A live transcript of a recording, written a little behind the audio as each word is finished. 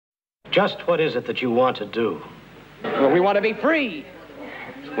Just what is it that you want to do? Well, we want to be free.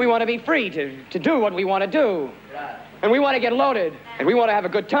 We want to be free to do what we want to do. And we want to get loaded. And we want to have a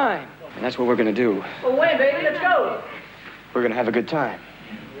good time. And that's what we're going to do. Well, wait, baby, let's go. We're going to have a good time.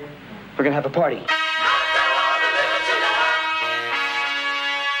 We're going to have a party.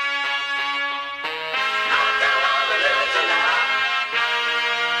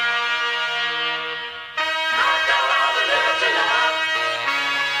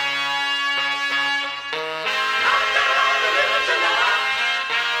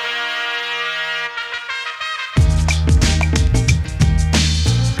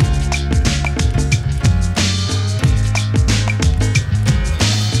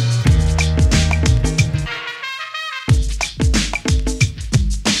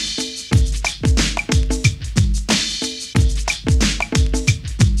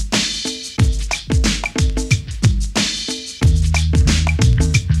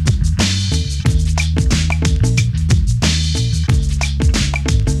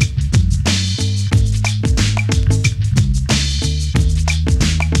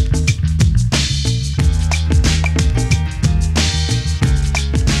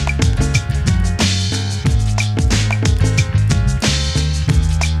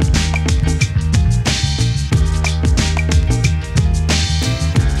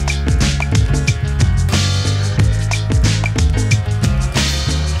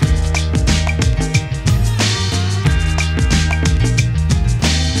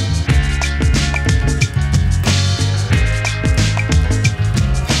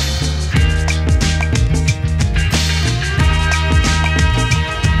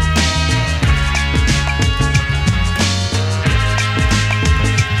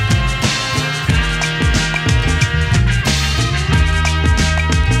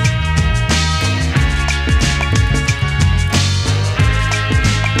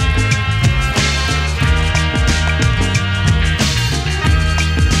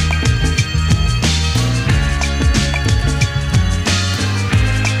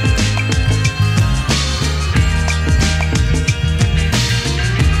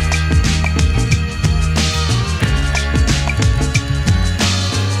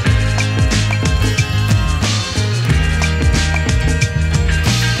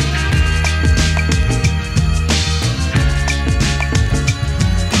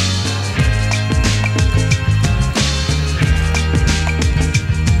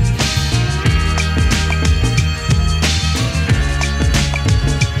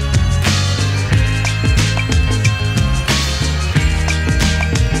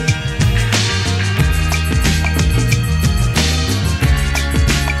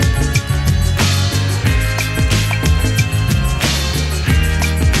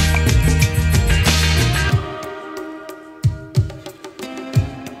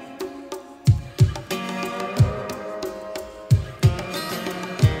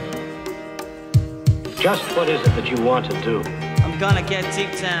 Just what is it that you want to do? I'm gonna get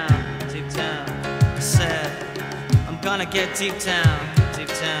deep down, I said. I'm gonna get deep down.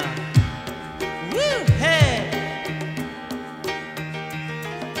 Woo, hey!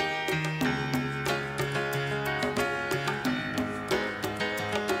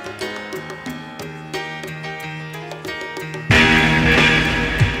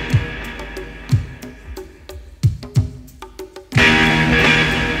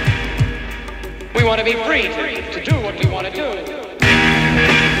 We want to be free to do what we want to do.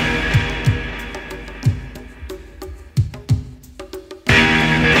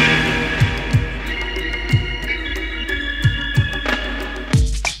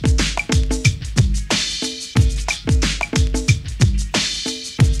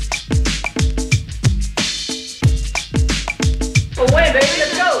 Away, baby,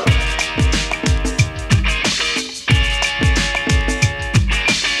 let's go.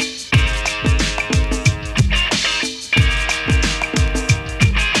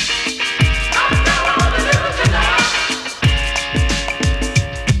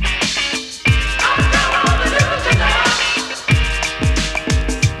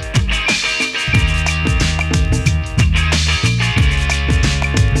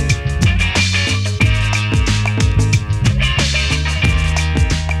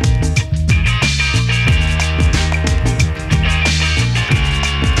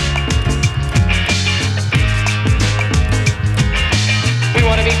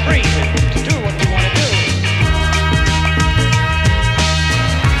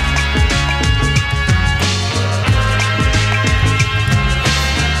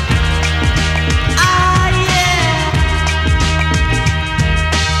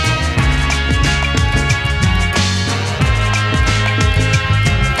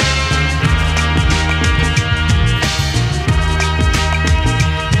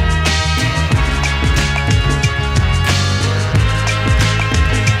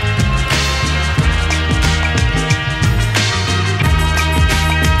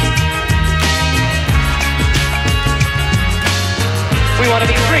 want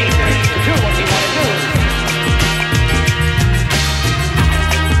to be free to do what we want to do.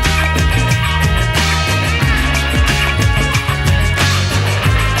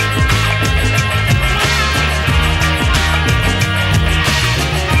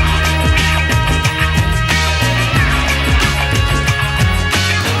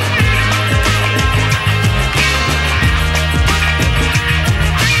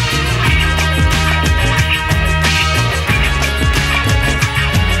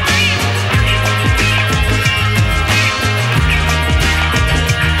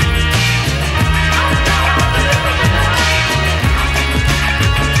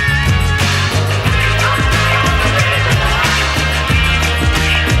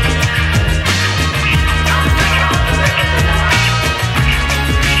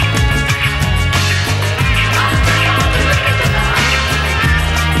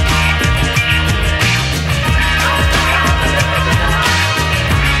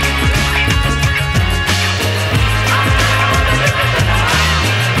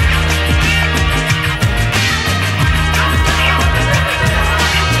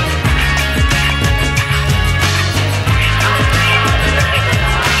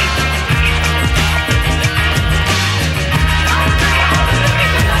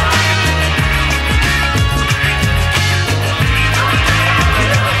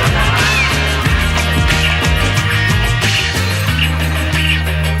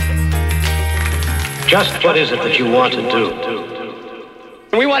 Just what is it that you want to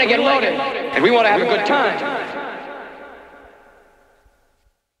do? We want to get loaded, and we want to have a good time.